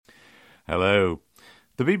Hello.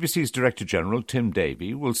 The BBC's Director-General, Tim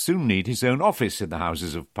Davie, will soon need his own office in the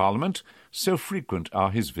Houses of Parliament, so frequent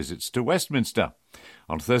are his visits to Westminster.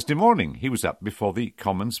 On Thursday morning, he was up before the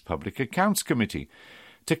Commons Public Accounts Committee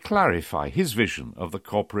to clarify his vision of the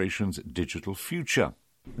corporation's digital future.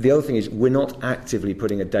 The other thing is we're not actively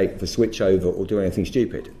putting a date for switchover or doing anything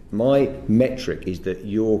stupid. My metric is that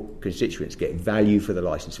your constituents get value for the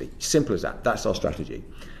licence fee. Simple as that. That's our strategy.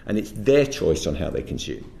 And it's their choice on how they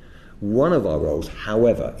consume. One of our roles,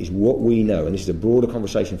 however, is what we know, and this is a broader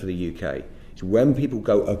conversation for the UK, is when people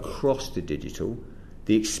go across to digital,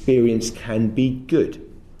 the experience can be good.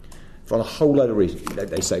 For a whole load of reasons.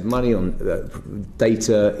 They save money on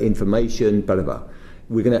data, information, blah, blah, blah.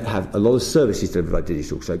 We're going to have a lot of services delivered by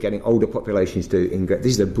digital, so getting older populations to this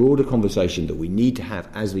is a broader conversation that we need to have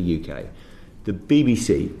as the UK. The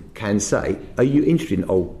BBC can say, are you interested in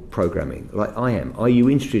old programming, like I am? Are you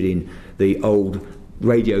interested in the old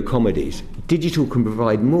radio comedies? Digital can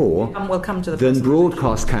provide more and we'll come to the than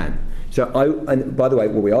broadcast can. So, and by the way,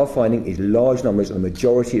 what we are finding is large numbers, and the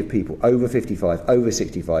majority of people over 55, over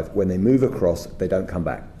 65, when they move across, they don't come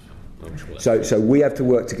back. So we have to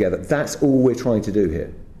work together. That's all we're trying to do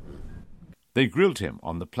here. They grilled him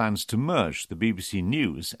on the plans to merge the BBC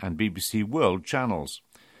News and BBC World channels.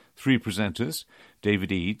 Three presenters,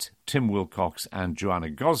 David Eads, Tim Wilcox and Joanna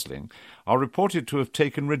Gosling, are reported to have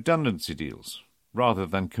taken redundancy deals rather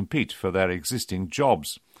than compete for their existing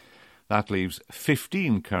jobs. That leaves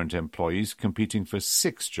 15 current employees competing for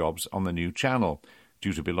 6 jobs on the new channel,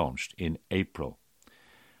 due to be launched in April.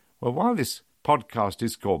 Well, while this podcast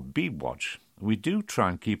is called Watch, we do try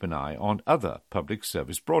and keep an eye on other public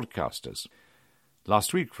service broadcasters.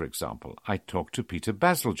 Last week, for example, I talked to Peter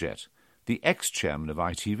Bazalgette, the ex-chairman of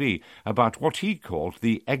ITV, about what he called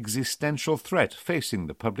the existential threat facing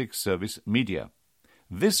the public service media.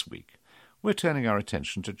 This week, we're turning our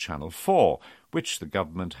attention to Channel 4, which the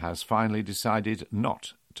government has finally decided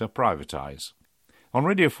not to privatise. On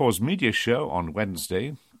Radio 4's media show on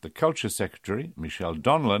Wednesday, the Culture Secretary, Michelle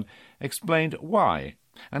Donlan, explained why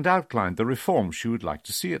and outlined the reforms she would like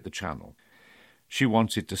to see at the channel. She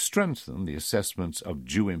wanted to strengthen the assessments of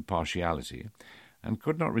due impartiality and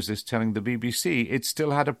could not resist telling the BBC it still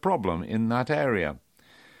had a problem in that area.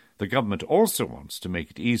 The government also wants to make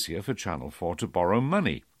it easier for Channel 4 to borrow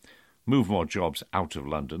money, move more jobs out of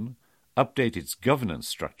London, update its governance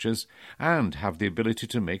structures, and have the ability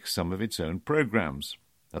to make some of its own programmes.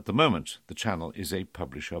 At the moment, the channel is a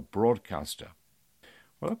publisher-broadcaster.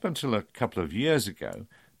 Well, up until a couple of years ago,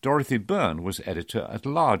 Dorothy Byrne was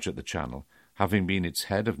editor-at-large at the channel, having been its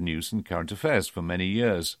head of news and current affairs for many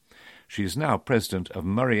years. She is now president of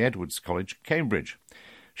Murray Edwards College, Cambridge.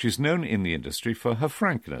 She is known in the industry for her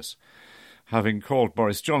frankness, having called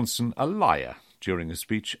Boris Johnson a liar during a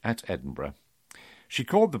speech at Edinburgh. She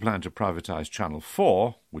called the plan to privatise Channel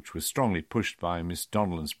 4, which was strongly pushed by Miss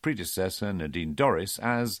Donlan's predecessor, Nadine Dorries,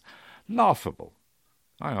 as laughable.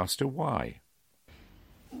 I asked her why.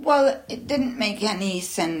 Well, it didn't make any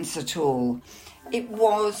sense at all. It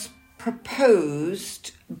was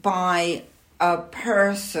proposed by a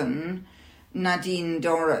person, Nadine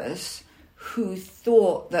Dorries, who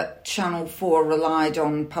thought that Channel 4 relied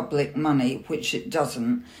on public money, which it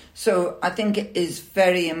doesn't. So I think it is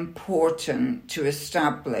very important to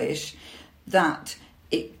establish that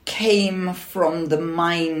it came from the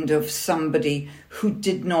mind of somebody who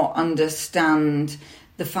did not understand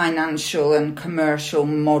the financial and commercial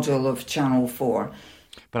model of Channel 4.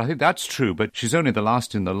 But I think that's true, but she's only the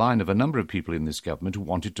last in the line of a number of people in this government who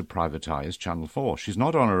wanted to privatise Channel 4. She's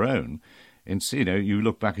not on her own. You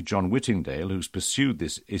look back at John Whittingdale, who's pursued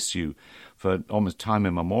this issue for almost time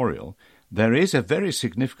immemorial. There is a very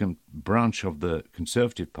significant branch of the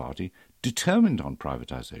Conservative Party determined on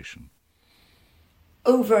privatisation.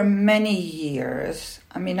 Over many years,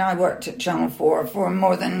 I worked at Channel 4 for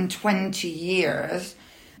more than 20 years,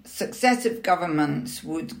 successive governments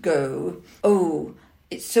would go, oh,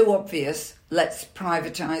 it's so obvious, let's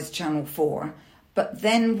privatise Channel 4. But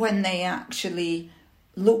then when they actually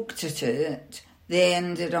looked at it, they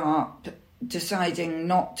ended up deciding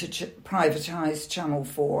not to privatise Channel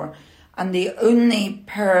 4. And the only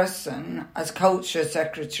person, as Culture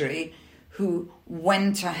Secretary, who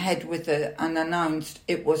went ahead with it and announced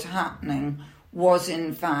it was happening was,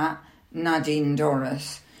 in fact, Nadine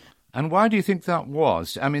Dorries. And why do you think that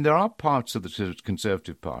was? There are parts of the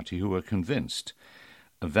Conservative Party who are convinced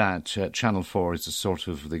that Channel 4 is a sort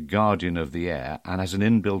of the guardian of the air and has an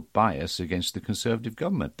inbuilt bias against the Conservative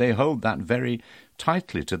government. They hold that very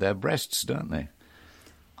tightly to their breasts, don't they?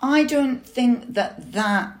 I don't think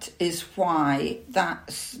that is why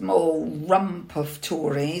that small rump of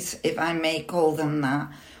Tories, if I may call them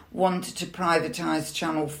that, wanted to privatise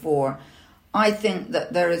Channel 4. I think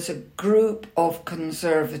that there is a group of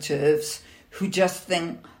Conservatives who just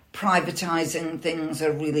think privatising things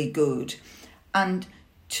are really good. And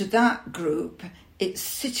to that group, it's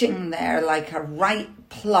sitting there like a ripe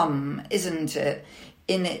plum, isn't it?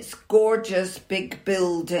 In its gorgeous big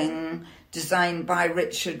building designed by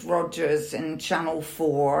Richard Rogers in Channel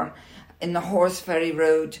 4 in the Horseferry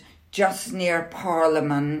Road just near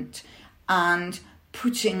Parliament, and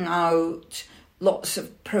putting out lots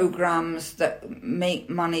of programmes that make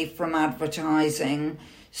money from advertising.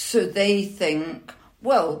 So they think,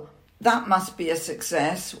 well, that must be a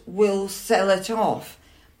success, we'll sell it off.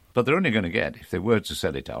 But they're only going to get, if they were to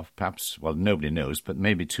sell it off, perhaps, well, nobody knows, but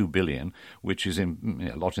maybe $2 billion, which is a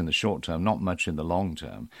lot in the short term, not much in the long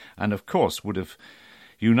term. And, of course, would have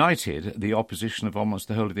united the opposition of almost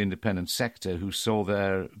the whole of the independent sector who saw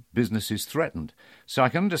their businesses threatened. So I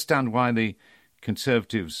can understand why the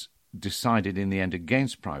Conservatives decided in the end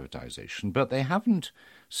against privatisation, but they haven't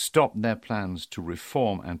stopped their plans to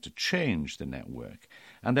reform and to change the network.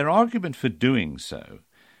 And their argument for doing so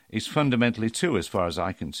is fundamentally two, as far as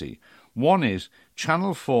I can see. One is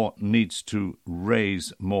Channel 4 needs to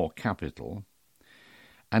raise more capital,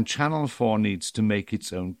 and Channel 4 needs to make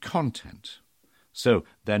its own content. So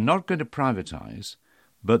they're not going to privatise,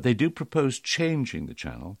 but they do propose changing the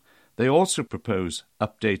channel. They also propose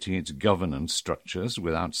updating its governance structures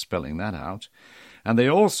without spelling that out. And they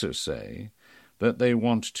also say that they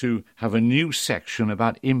want to have a new section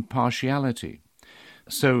about impartiality.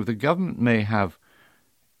 So the government may have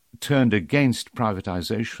turned against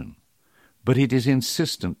privatisation, but it is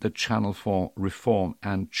insistent that Channel 4 reform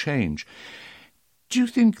and change. Do you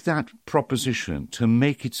think that proposition to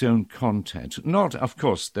make its own content, not, of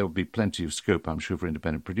course, there will be plenty of scope, I'm sure, for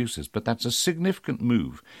independent producers, but that's a significant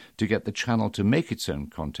move to get the channel to make its own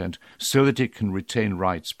content so that it can retain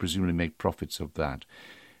rights, presumably make profits of that.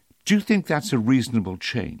 Do you think that's a reasonable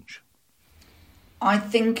change? I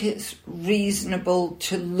think it's reasonable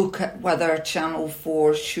to look at whether Channel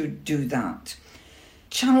 4 should do that.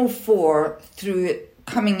 Channel 4, through it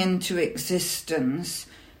coming into existence,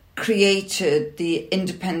 created the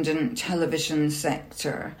independent television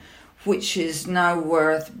sector, which is now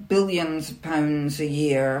worth billions of pounds a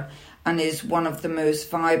year and is one of the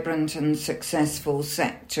most vibrant and successful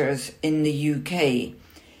sectors in the UK.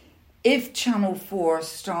 If Channel 4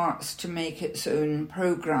 starts to make its own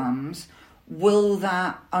programmes, will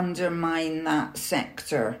that undermine that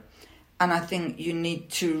sector? And I think you need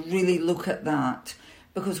to really look at that,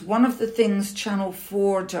 because one of the things Channel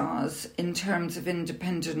 4 does in terms of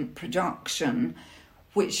independent production,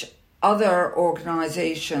 which other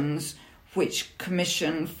organisations which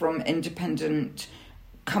commission from independent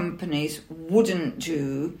companies wouldn't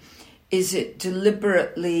do, is it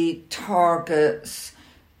deliberately targets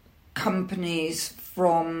companies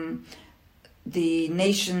from the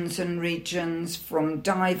nations and regions, from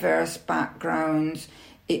diverse backgrounds.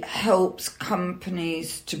 It helps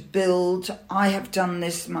companies to build. I have done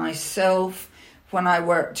this myself when I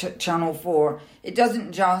worked at Channel 4. It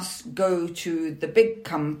doesn't just go to the big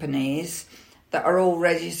companies that are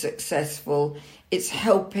already successful. It's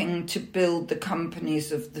helping to build the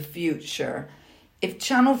companies of the future. If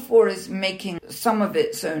Channel 4 is making some of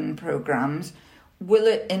its own programmes, will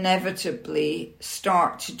it inevitably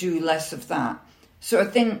start to do less of that? So I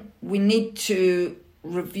think we need to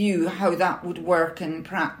review how that would work in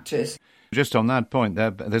practice. Just on that point,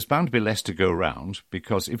 there's bound to be less to go around,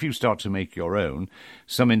 because if you start to make your own,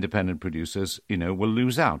 some independent producers, will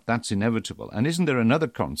lose out. That's inevitable. And isn't there another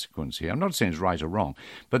consequence here? I'm not saying it's right or wrong,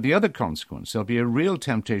 but the other consequence, there'll be a real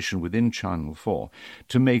temptation within Channel 4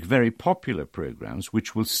 to make very popular programmes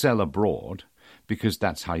which will sell abroad, because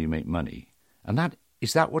that's how you make money. And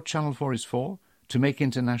is that what Channel 4 is for? To make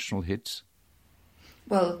international hits?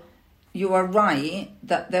 Well, you are right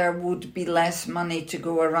that there would be less money to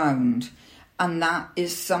go around, and that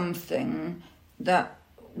is something that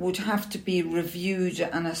would have to be reviewed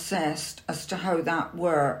and assessed as to how that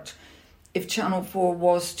worked. If Channel 4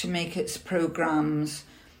 was to make its programmes,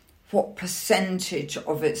 what percentage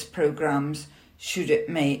of its programmes should it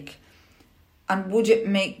make? And would it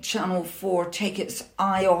make Channel 4 take its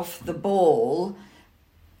eye off the ball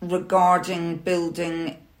regarding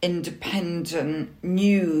building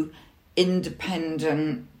new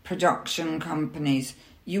independent production companies?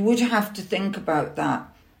 You would have to think about that.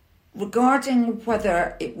 Regarding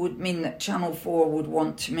whether it would mean that Channel 4 would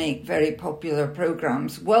want to make very popular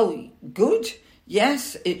programmes, well, good.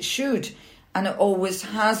 Yes, it should. And it always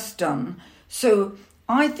has done. So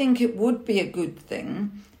I think it would be a good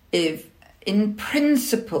thing if, in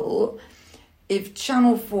principle, if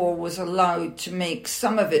Channel 4 was allowed to make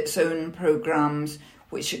some of its own programmes,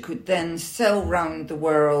 which it could then sell round the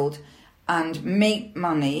world and make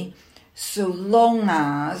money, so long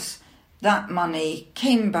as that money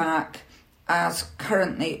came back, as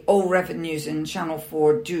currently all revenues in Channel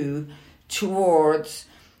 4 do, towards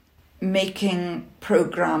making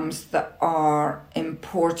programmes that are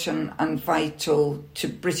important and vital to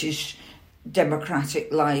British democratic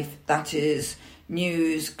life, that is,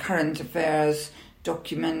 news, current affairs,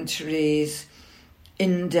 documentaries,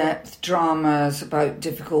 in-depth dramas about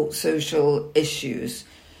difficult social issues.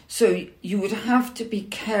 So you would have to be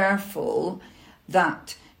careful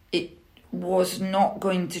that it was not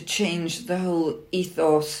going to change the whole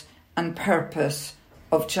ethos and purpose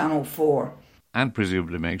of Channel 4. And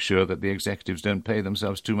presumably make sure that the executives don't pay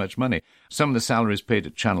themselves too much money. Some of the salaries paid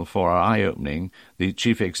at Channel 4 are eye-opening. The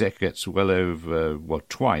chief exec gets well over,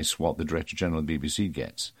 twice what the Director General of the BBC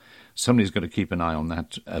gets. Somebody's got to keep an eye on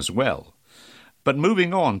that as well. But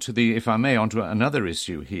moving on to onto another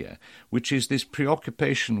issue here, which is this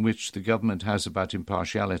preoccupation which the government has about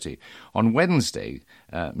impartiality. On Wednesday,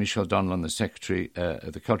 Michelle Donlan,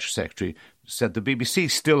 the Culture Secretary, said the BBC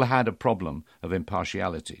still had a problem of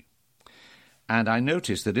impartiality. And I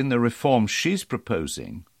noticed that in the reform she's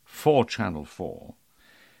proposing for Channel 4,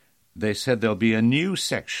 they said there'll be a new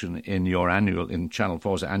section in Channel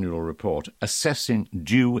 4's annual report assessing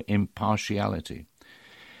due impartiality.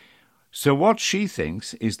 So what she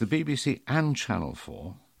thinks is the BBC and Channel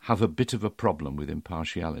 4 have a bit of a problem with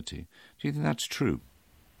impartiality. Do you think that's true?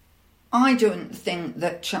 I don't think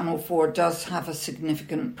that Channel 4 does have a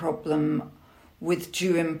significant problem with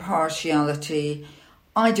due impartiality.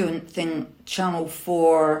 I don't think Channel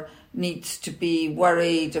 4 needs to be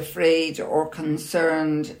worried, afraid or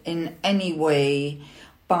concerned in any way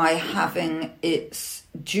by having its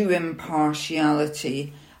due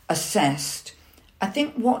impartiality assessed. I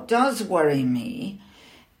think what does worry me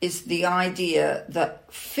is the idea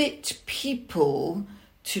that fit people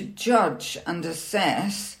to judge and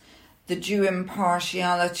assess the due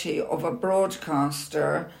impartiality of a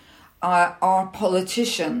broadcaster are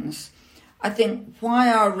politicians. I think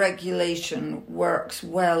why our regulation works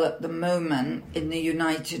well at the moment in the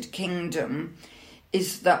United Kingdom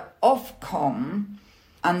is that Ofcom,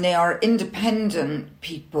 and they are independent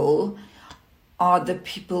people, are the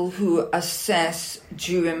people who assess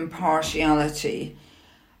due impartiality.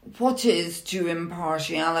 What is due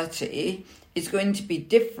impartiality is going to be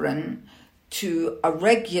different to a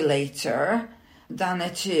regulator than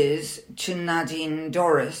it is to Nadine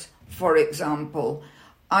Dorris, for example.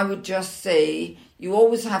 I would just say you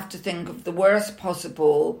always have to think of the worst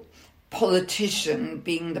possible politician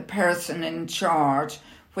being the person in charge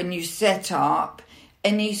when you set up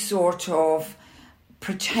any sort of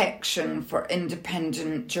protection for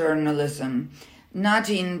independent journalism.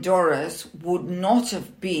 Nadine Dorris would not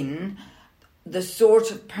have been the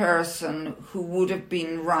sort of person who would have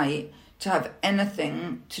been right to have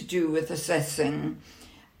anything to do with assessing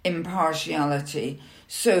impartiality.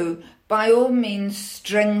 So by all means,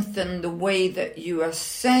 strengthen the way that you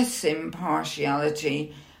assess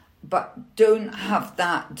impartiality, but don't have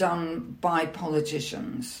that done by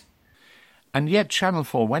politicians. And yet Channel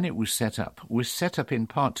 4, when it was set up in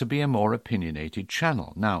part to be a more opinionated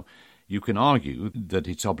channel. Now, you can argue that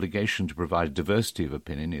its obligation to provide diversity of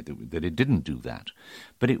opinion, that it didn't do that.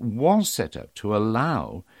 But it was set up to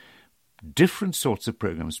allow different sorts of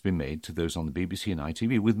programmes to be made to those on the BBC and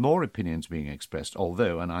ITV, with more opinions being expressed,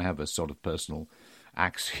 although, and I have a sort of personal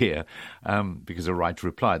axe here, because of Right to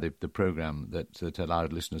Reply, the programme that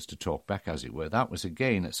allowed listeners to talk back, as it were, that was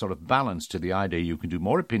again a sort of balance to the idea you can do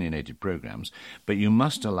more opinionated programmes, but you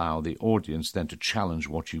must allow the audience then to challenge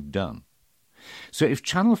what you've done. So if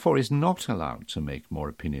Channel 4 is not allowed to make more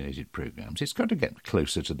opinionated programmes, it's got to get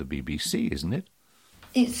closer to the BBC, isn't it?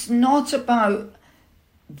 It's not about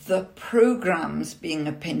the programmes being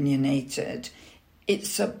opinionated.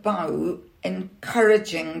 It's about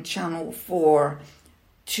encouraging Channel 4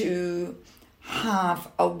 to have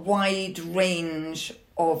a wide range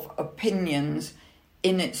of opinions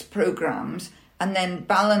in its programmes and then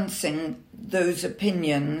balancing those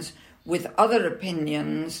opinions with other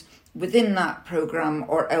opinions within that programme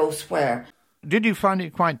or elsewhere. Did you find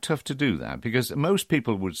it quite tough to do that? Because most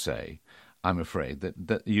people would say, I'm afraid,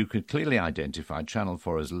 that you could clearly identify Channel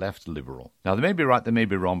 4 as left liberal. Now, they may be right, they may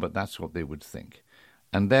be wrong, but that's what they would think.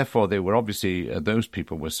 And therefore, they were obviously, those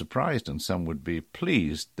people were surprised, and some would be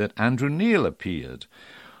pleased that Andrew Neil appeared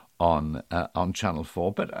on Channel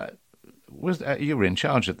 4. But you were in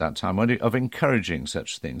charge at that time of encouraging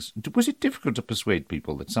such things. Was it difficult to persuade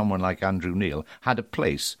people that someone like Andrew Neil had a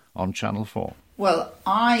place on Channel 4? Well,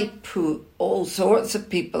 I put all sorts of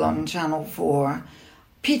people on Channel 4.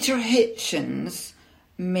 Peter Hitchens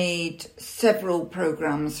made several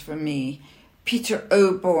programmes for me. Peter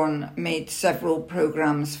Oborne made several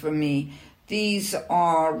programmes for me. These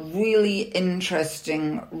are really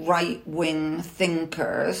interesting right-wing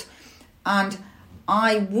thinkers, and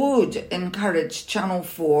I would encourage Channel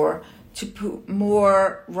 4 to put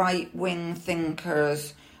more right-wing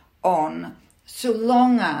thinkers on, so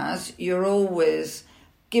long as you're always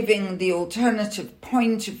giving the alternative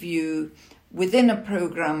point of view within a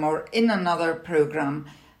programme or in another programme.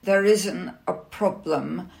 There isn't a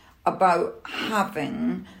problem about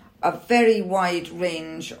having a very wide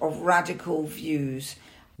range of radical views.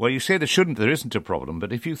 Well, you say there isn't a problem,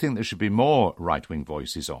 but if you think there should be more right-wing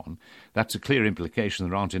voices on, that's a clear implication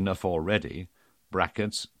there aren't enough already,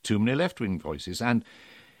 brackets, too many left-wing voices. And,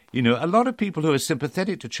 you know, a lot of people who are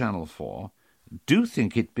sympathetic to Channel 4 do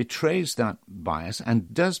think it betrays that bias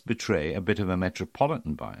and does betray a bit of a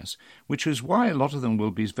metropolitan bias, which is why a lot of them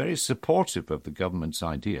will be very supportive of the government's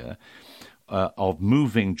idea of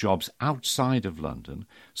moving jobs outside of London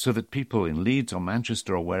so that people in Leeds or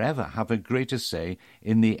Manchester or wherever have a greater say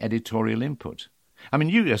in the editorial input. I mean,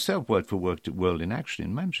 you yourself worked at World in Action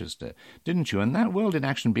in Manchester, didn't you? And that World in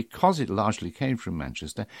Action, because it largely came from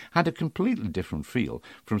Manchester, had a completely different feel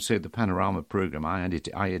from, say, the Panorama programme I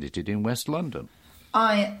edited in West London.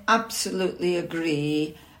 I absolutely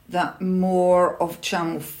agree that more of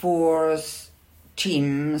Channel 4's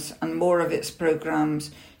teams and more of its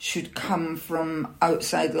programmes should come from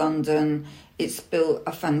outside London. It's built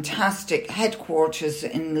a fantastic headquarters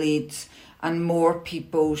in Leeds, and more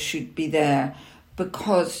people should be there,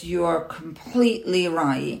 because you are completely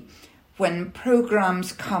right. When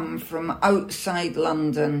programmes come from outside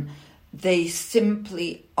London, they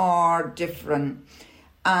simply are different.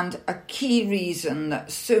 And a key reason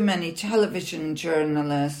that so many television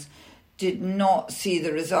journalists did not see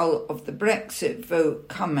the result of the Brexit vote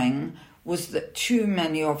coming was that too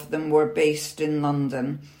many of them were based in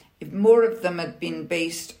London. If more of them had been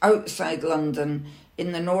based outside London,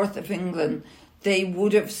 in the north of England, they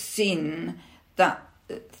would have seen that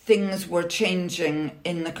things were changing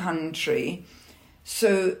in the country.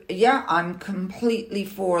 So, yeah, I'm completely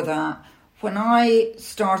for that. When I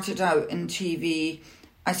started out in TV,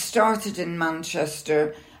 I started in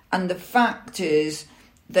Manchester, and the fact is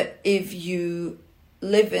that if you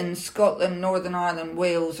live in Scotland, Northern Ireland,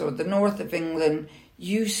 Wales, or the north of England,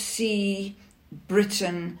 you see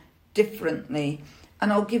Britain differently.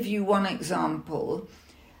 And I'll give you one example.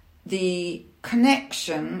 The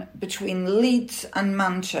connection between Leeds and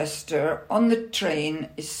Manchester on the train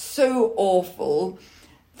is so awful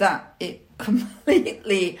that it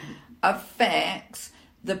completely affects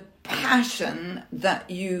the passion that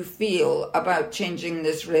you feel about changing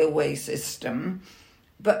this railway system.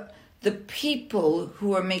 But the people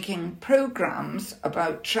who are making programmes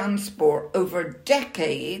about transport over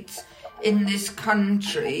decades in this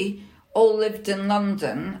country all lived in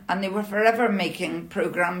London, and they were forever making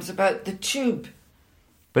programmes about the tube.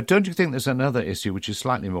 But don't you think there's another issue which is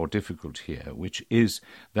slightly more difficult here, which is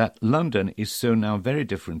that London is so now very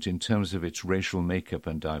different in terms of its racial makeup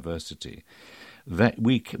and diversity, that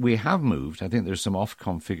we have moved, I think there's some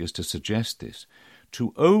Ofcom figures to suggest this,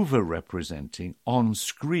 to over-representing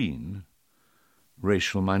on-screen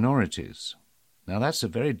racial minorities. Now, that's a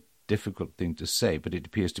very difficult thing to say, but it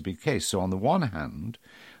appears to be the case. So on the one hand,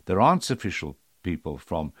 there aren't sufficient people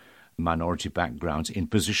from minority backgrounds in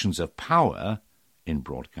positions of power in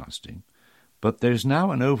broadcasting, but there's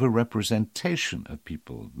now an over-representation of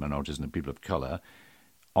people, minorities and people of colour,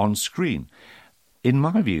 on screen. In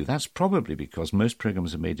my view, that's probably because most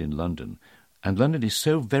programmes are made in London, and London is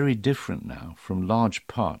so very different now from large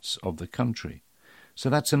parts of the country. So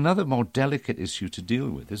that's another more delicate issue to deal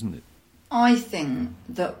with, isn't it? I think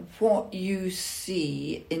that what you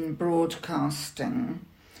see in broadcasting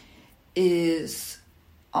is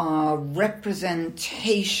a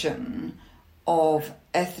representation of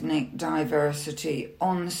ethnic diversity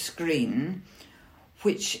on screen,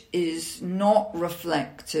 which is not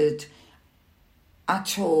reflected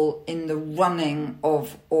at all in the running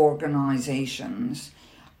of organisations.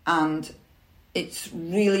 And it's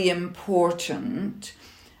really important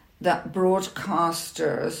that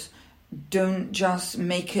broadcasters don't just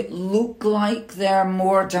make it look like they're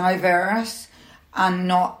more diverse and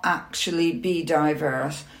not actually be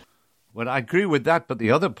diverse. Well, I agree with that, but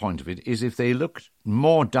the other point of it is if they look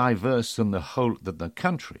more diverse than the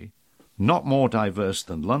country, not more diverse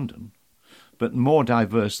than London, but more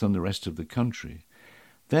diverse than the rest of the country,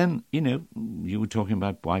 then, you were talking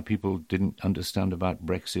about why people didn't understand about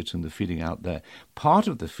Brexit and the feeling out there. Part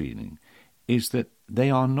of the feeling is that they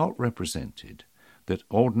are not represented, that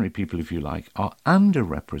ordinary people, if you like, are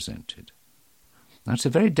underrepresented. That's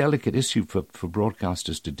a very delicate issue for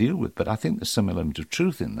broadcasters to deal with, but I think there's some element of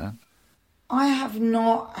truth in that. I have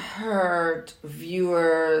not heard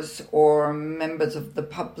viewers or members of the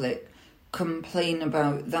public complain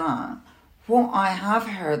about that. What I have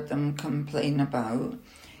heard them complain about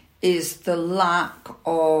is the lack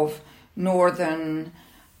of northern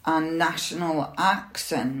and national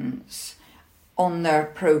accents on their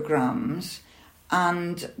programmes,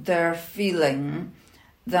 and their feeling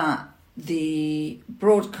that the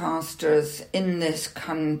broadcasters in this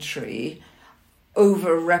country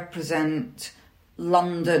overrepresent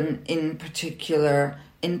London in particular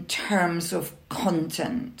in terms of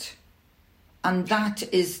content. And that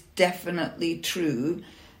is definitely true.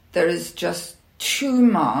 There is just too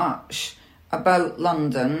much about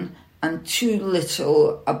London and too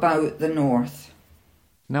little about the north.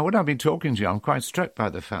 Now, when I've been talking to you, I'm quite struck by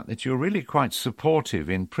the fact that you're really quite supportive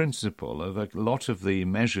in principle of a lot of the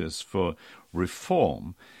measures for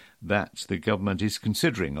reform that the government is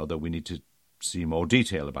considering, although we need to see more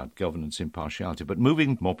detail about governance impartiality. But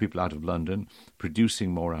moving more people out of London,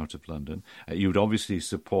 producing more out of London, you would obviously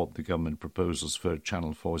support the government proposals for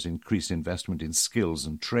Channel 4's increased investment in skills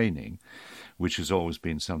and training, which has always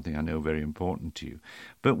been something I know very important to you.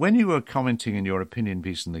 But when you were commenting in your opinion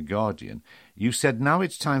piece in The Guardian, you said now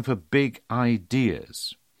it's time for big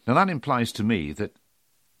ideas. Now that implies to me that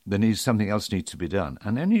something else needs to be done.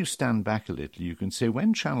 And then you stand back a little, you can say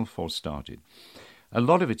when Channel 4 started, a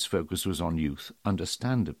lot of its focus was on youth,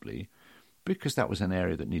 understandably, because that was an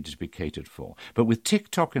area that needed to be catered for. But with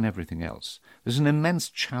TikTok and everything else, there's an immense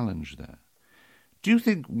challenge there. Do you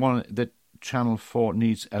think that Channel 4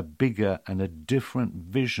 needs a bigger and a different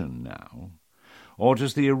vision now? Or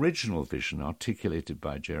does the original vision articulated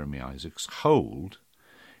by Jeremy Isaacs hold?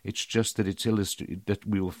 It's just that it's illustrated that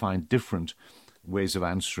we will find different ways of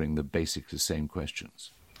answering the same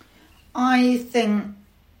questions. I think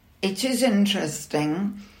it is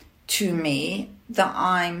interesting to me that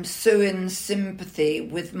I'm so in sympathy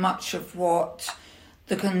with much of what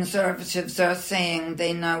the Conservatives are saying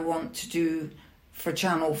they now want to do for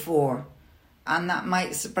Channel 4. And that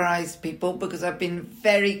might surprise people because I've been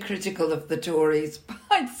very critical of the Tories. But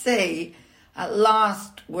I'd say at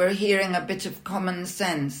last we're hearing a bit of common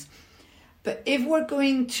sense. But if we're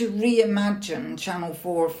going to reimagine Channel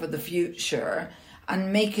 4 for the future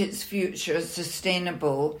and make its future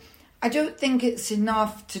sustainable, I don't think it's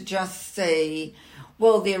enough to just say,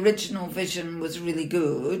 well, the original vision was really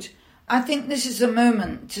good. I think this is a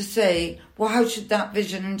moment to say, well, how should that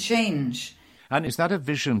vision change? And is that a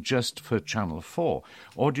vision just for Channel 4?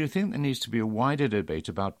 Or do you think there needs to be a wider debate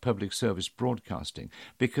about public service broadcasting?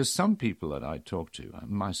 Because some people that I talk to,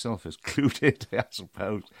 myself excluded, I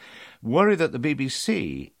suppose, worry that the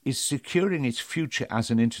BBC is securing its future as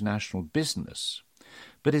an international business,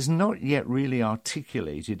 but has not yet really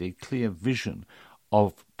articulated a clear vision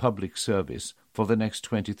of public service for the next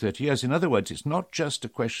 20, 30 years. In other words, it's not just a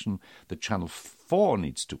question that Channel 4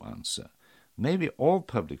 needs to answer. Maybe all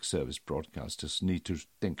public service broadcasters need to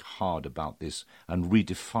think hard about this and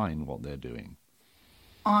redefine what they're doing.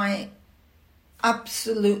 I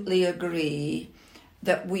absolutely agree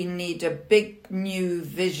that we need a big new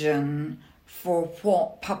vision for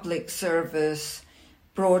what public service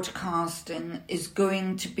broadcasting is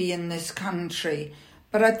going to be in this country.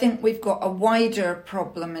 But I think we've got a wider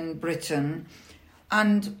problem in Britain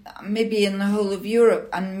and maybe in the whole of Europe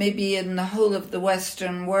and maybe in the whole of the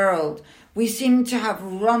Western world. We seem to have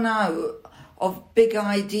run out of big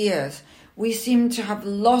ideas. We seem to have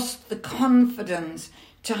lost the confidence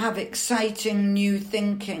to have exciting new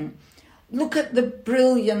thinking. Look at the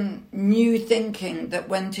brilliant new thinking that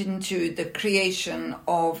went into the creation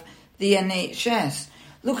of the NHS.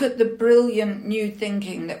 Look at the brilliant new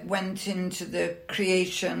thinking that went into the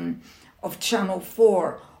creation of Channel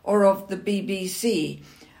 4 or of the BBC.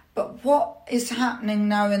 But what is happening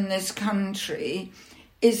now in this country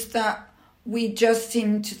is that we just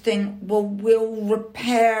seem to think, well, we'll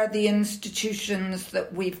repair the institutions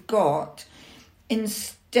that we've got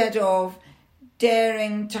instead of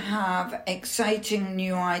daring to have exciting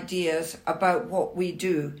new ideas about what we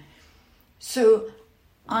do. So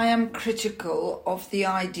I am critical of the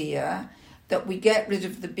idea that we get rid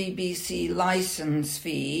of the BBC licence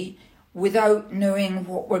fee without knowing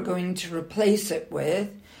what we're going to replace it with.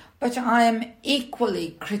 But I am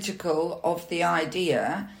equally critical of the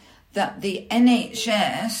idea that the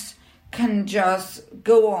NHS can just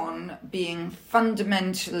go on being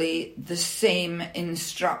fundamentally the same in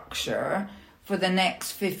structure for the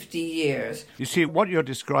next 50 years. You see, what you're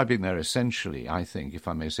describing there essentially, I think, if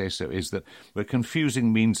I may say so, is that we're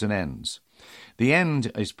confusing means and ends. The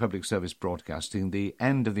end is public service broadcasting. The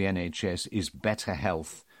end of the NHS is better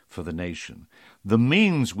health for the nation. The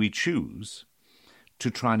means we choose to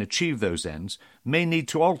try and achieve those ends may need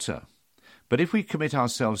to alter. But if we commit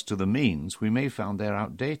ourselves to the means, we may find they're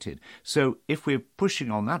outdated. So if we're pushing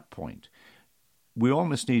on that point, we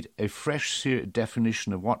almost need a fresh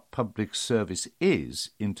definition of what public service is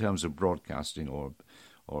in terms of broadcasting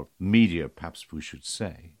or media, perhaps we should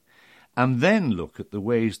say, and then look at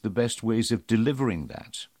the best ways of delivering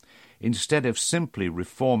that, instead of simply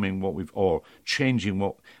reforming or changing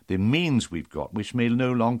what the means we've got, which may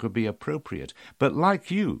no longer be appropriate. But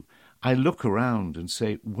like you, I look around and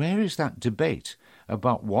say, where is that debate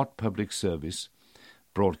about what public service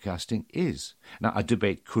broadcasting is? Now, a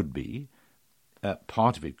debate could be,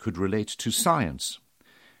 part of it could relate to science.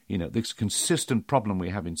 You know, this consistent problem we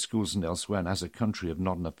have in schools and elsewhere, and as a country of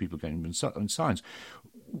not enough people going in science.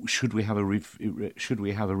 Should we have a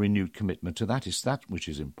renewed commitment to that? Is that which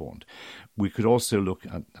is important? We could also look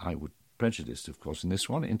at, I would prejudice, of course, in this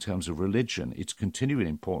one, in terms of religion, its continuing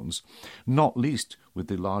importance, not least with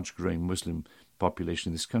the large growing Muslim population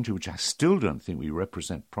in this country, which I still don't think we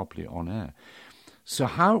represent properly on air. So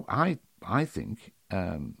how I think,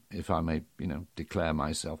 if I may, declare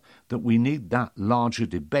myself, that we need that larger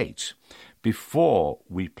debate before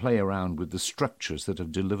we play around with the structures that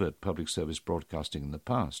have delivered public service broadcasting in the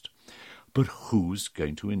past. But who's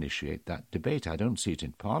going to initiate that debate? I don't see it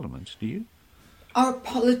in Parliament, do you? Our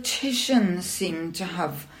politicians seem to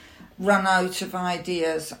have run out of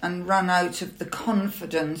ideas and run out of the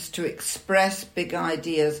confidence to express big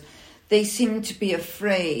ideas. They seem to be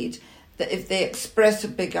afraid that if they express a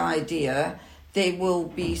big idea, they will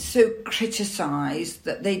be so criticised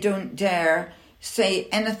that they don't dare say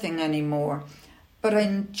anything anymore. But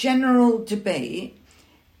in general debate,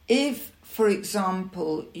 if, for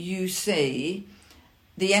example, you say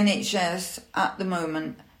the NHS at the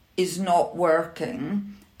moment is not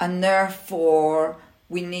working and therefore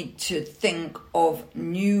we need to think of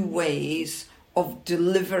new ways of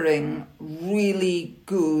delivering really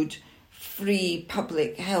good free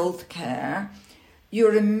public health care,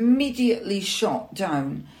 you're immediately shot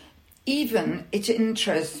down. Even, it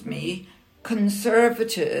interests me,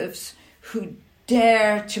 Conservatives who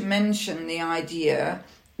dare to mention the idea,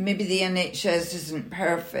 maybe the NHS isn't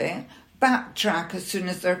perfect, backtrack as soon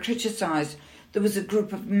as they're criticised. There was a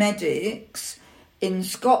group of medics in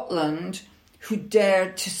Scotland who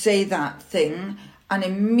dared to say that thing and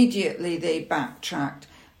immediately they backtracked.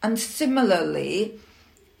 And similarly,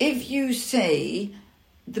 if you say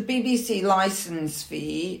the BBC licence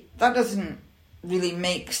fee, that doesn't really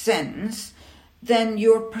make sense, then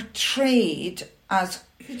you're portrayed as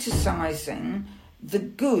criticising the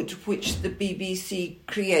good which the BBC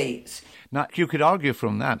creates. Now, you could argue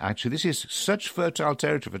from that, actually, this is such fertile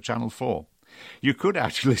territory for Channel 4. You could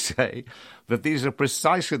actually say that these are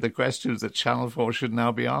precisely the questions that Channel 4 should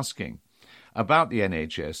now be asking about the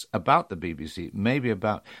NHS, about the BBC,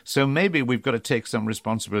 so maybe we've got to take some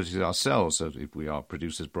responsibilities ourselves, so if we are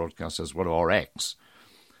producers, broadcasters, or X,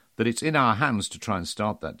 that it's in our hands to try and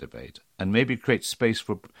start that debate and maybe create space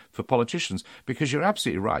for politicians, because you're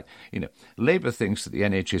absolutely right. Labour thinks that the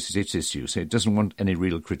NHS is its issue, so it doesn't want any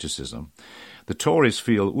real criticism. The Tories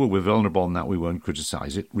feel, we're vulnerable in that we won't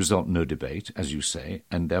criticise it, result in no debate, as you say,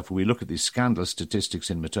 and therefore we look at these scandalous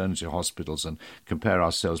statistics in maternity hospitals and compare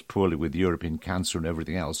ourselves poorly with European cancer and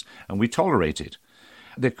everything else, and we tolerate it.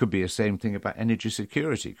 There could be the same thing about energy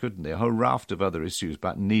security, couldn't there? A whole raft of other issues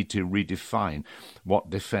about need to redefine what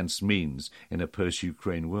defence means in a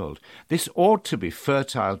post-Ukraine world. This ought to be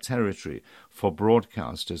fertile territory for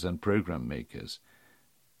broadcasters and programme makers.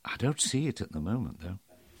 I don't see it at the moment, though.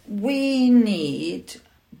 We need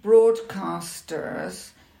broadcasters,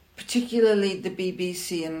 particularly the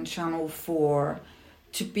BBC and Channel 4,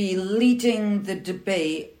 to be leading the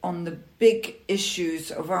debate on the big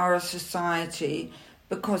issues of our society,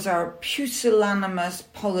 because our pusillanimous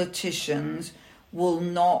politicians will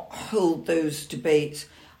not hold those debates.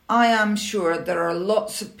 I am sure there are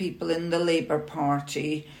lots of people in the Labour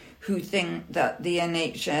Party who think that the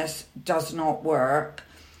NHS does not work.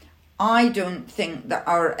 I don't think that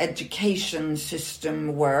our education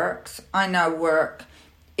system works. I now work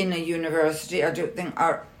in a university. I don't think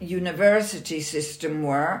our university system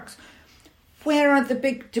works. Where are the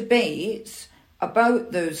big debates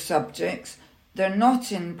about those subjects? They're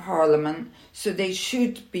not in Parliament, so they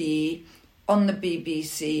should be on the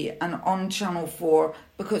BBC and on Channel 4,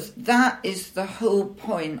 because that is the whole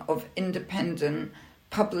point of independent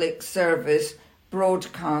public service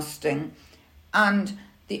broadcasting. And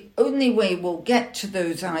the only way we'll get to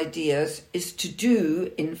those ideas is to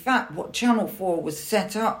do, in fact, what Channel 4 was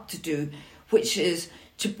set up to do, which is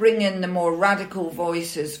to bring in the more radical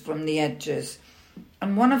voices from the edges.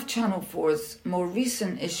 And one of Channel 4's more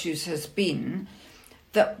recent issues has been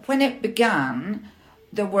that when it began,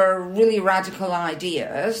 there were really radical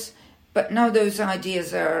ideas, but now those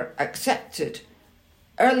ideas are accepted.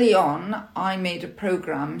 Early on, I made a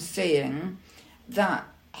programme saying that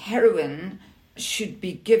heroin should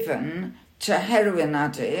be given to heroin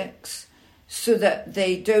addicts so that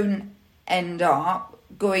they don't end up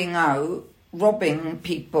going out, robbing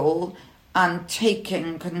people and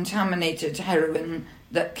taking contaminated heroin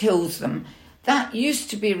that kills them. That used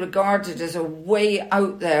to be regarded as a way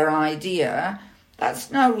out there idea.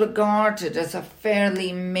 That's now regarded as a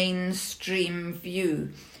fairly mainstream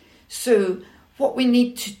view. So what we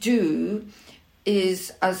need to do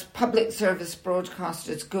is, as public service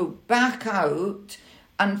broadcasters, go back out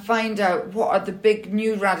and find out what are the big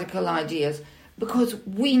new radical ideas, because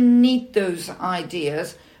we need those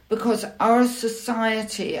ideas, because our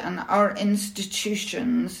society and our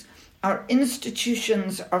institutions are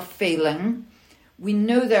failing. We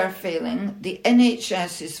know they're failing. The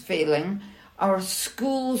NHS is failing. Our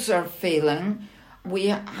schools are failing. We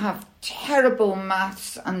have terrible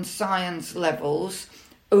maths and science levels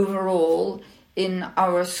overall in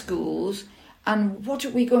our schools. And what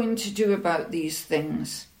are we going to do about these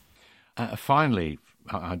things? Finally,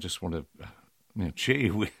 I just want to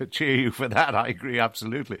cheer you for that. I agree,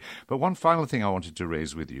 absolutely. But one final thing I wanted to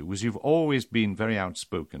raise with you was you've always been very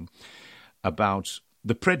outspoken about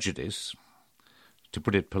the prejudice, to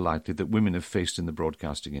put it politely, that women have faced in the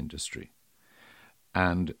broadcasting industry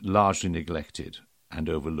and largely neglected and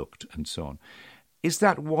overlooked and so on. Is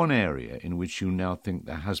that one area in which you now think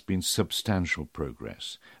there has been substantial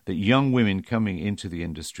progress, that young women coming into the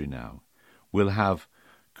industry now will have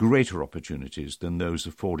greater opportunities than those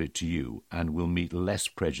afforded to you and will meet less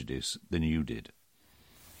prejudice than you did?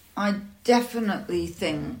 I definitely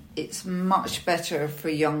think it's much better for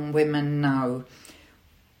young women now.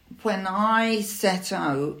 When I set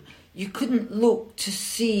out, you couldn't look to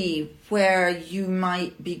see where you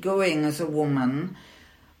might be going as a woman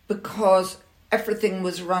because everything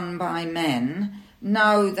was run by men.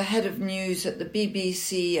 Now the head of news at the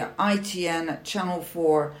BBC, at ITN, at Channel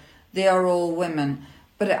 4, they are all women.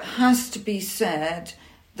 But it has to be said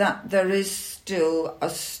that there is still a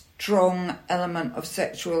strong element of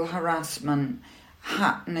sexual harassment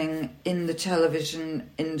happening in the television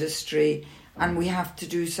industry, and we have to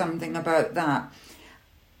do something about that.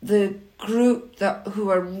 The group who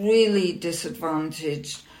are really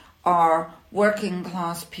disadvantaged are working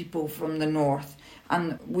class people from the north,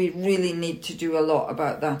 and we really need to do a lot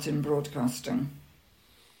about that in broadcasting.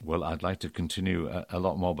 Well, I'd like to continue a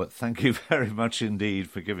lot more, but thank you very much indeed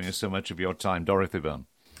for giving us so much of your time, Dorothy Byrne.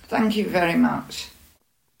 Thank you very much.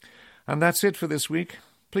 And that's it for this week.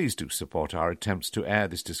 Please do support our attempts to air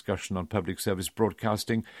this discussion on public service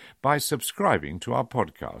broadcasting by subscribing to our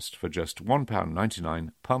podcast for just £1.99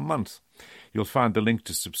 per month. You'll find the link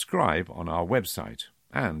to subscribe on our website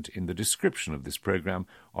and in the description of this programme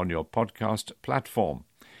on your podcast platform.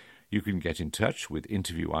 You can get in touch with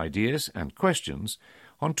interview ideas and questions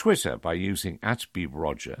on Twitter by using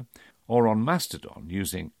 @BeebRoger, or on Mastodon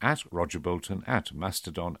using @RogerBolton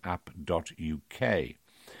 @mastodonapp.uk.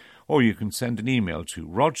 Or you can send an email to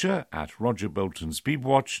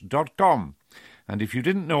roger@rogerboltonsbeebwatch.com. And if you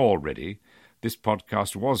didn't know already, this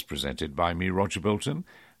podcast was presented by me, Roger Bolton,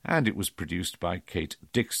 and it was produced by Kate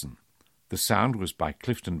Dixon. The sound was by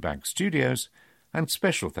Clifton Bank Studios, and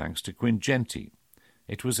special thanks to Quinn Genty.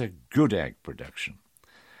 It was a good egg production.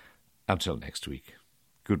 Until next week,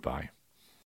 goodbye.